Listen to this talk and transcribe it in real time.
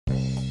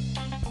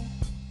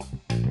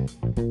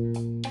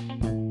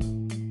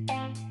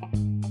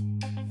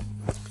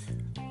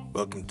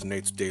Welcome to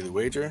Nate's Daily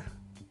Wager.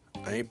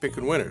 I ain't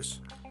picking winners,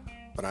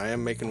 but I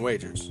am making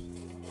wagers.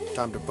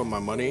 Time to put my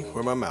money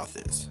where my mouth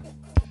is.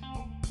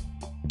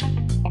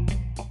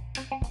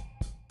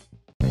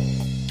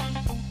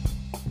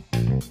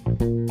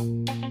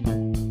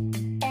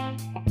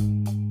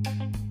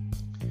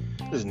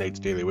 This is Nate's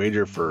Daily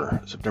Wager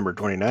for September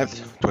 29th,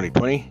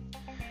 2020.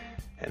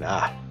 And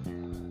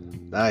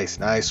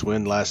nice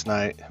win last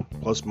night.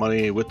 Plus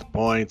money with the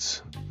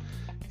points.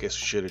 Guess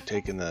we should have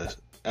taken the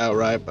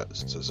outright, but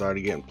since it's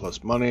already getting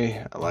plus money,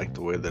 I like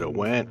the way that it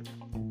went.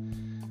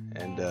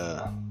 And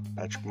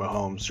Patrick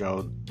Mahomes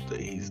showed that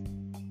he's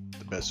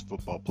the best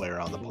football player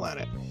on the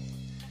planet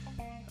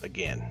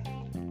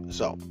again.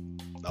 So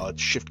now let's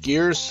shift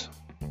gears.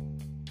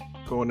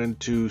 Going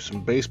into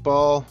some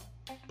baseball.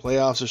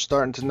 Playoffs are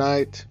starting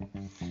tonight,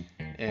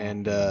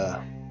 and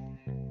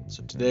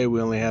so today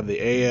we only have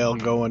the AL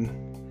going,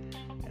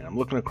 and I'm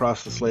looking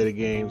across the slate of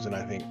games, and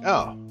I think,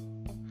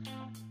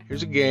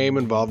 here's a game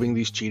involving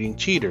these cheating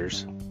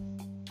cheaters,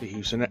 the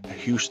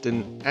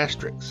Houston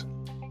Asterix.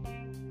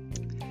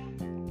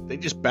 They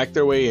just back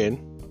their way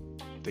in.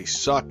 They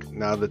suck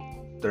now that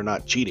they're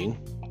not cheating,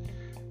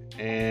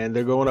 and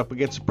they're going up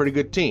against a pretty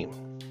good team.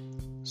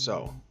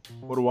 So,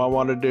 what do I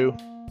want to do?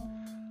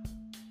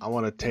 I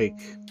want to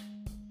take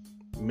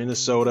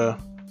Minnesota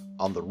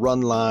on the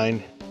run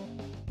line,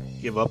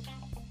 give up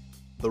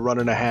the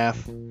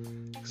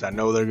 1.5, because I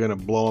know they're going to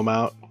blow them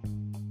out,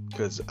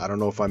 because I don't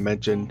know if I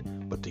mentioned,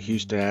 but the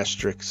Houston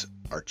Asterix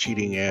are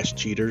cheating ass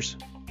cheaters.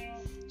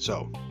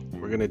 So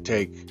we're going to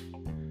take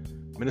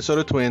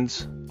Minnesota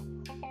Twins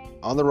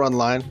on the run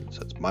line,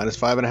 so it's minus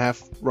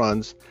 5.5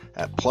 runs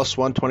at plus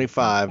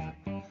 125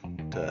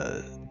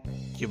 to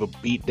give a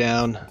beat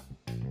down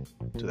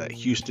to that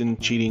Houston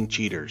cheating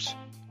cheaters.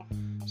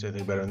 Is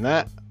anything better than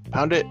that?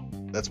 Pound it.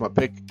 That's my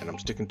pick, and I'm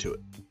sticking to it.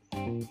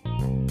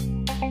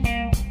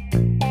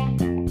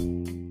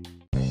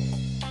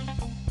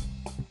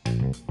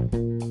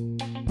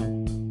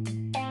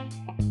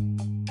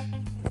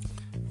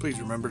 Please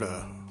remember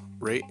to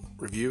rate,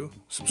 review,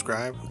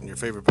 subscribe in your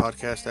favorite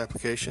podcast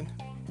application.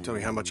 Tell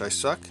me how much I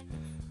suck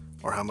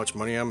or how much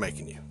money I'm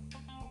making you.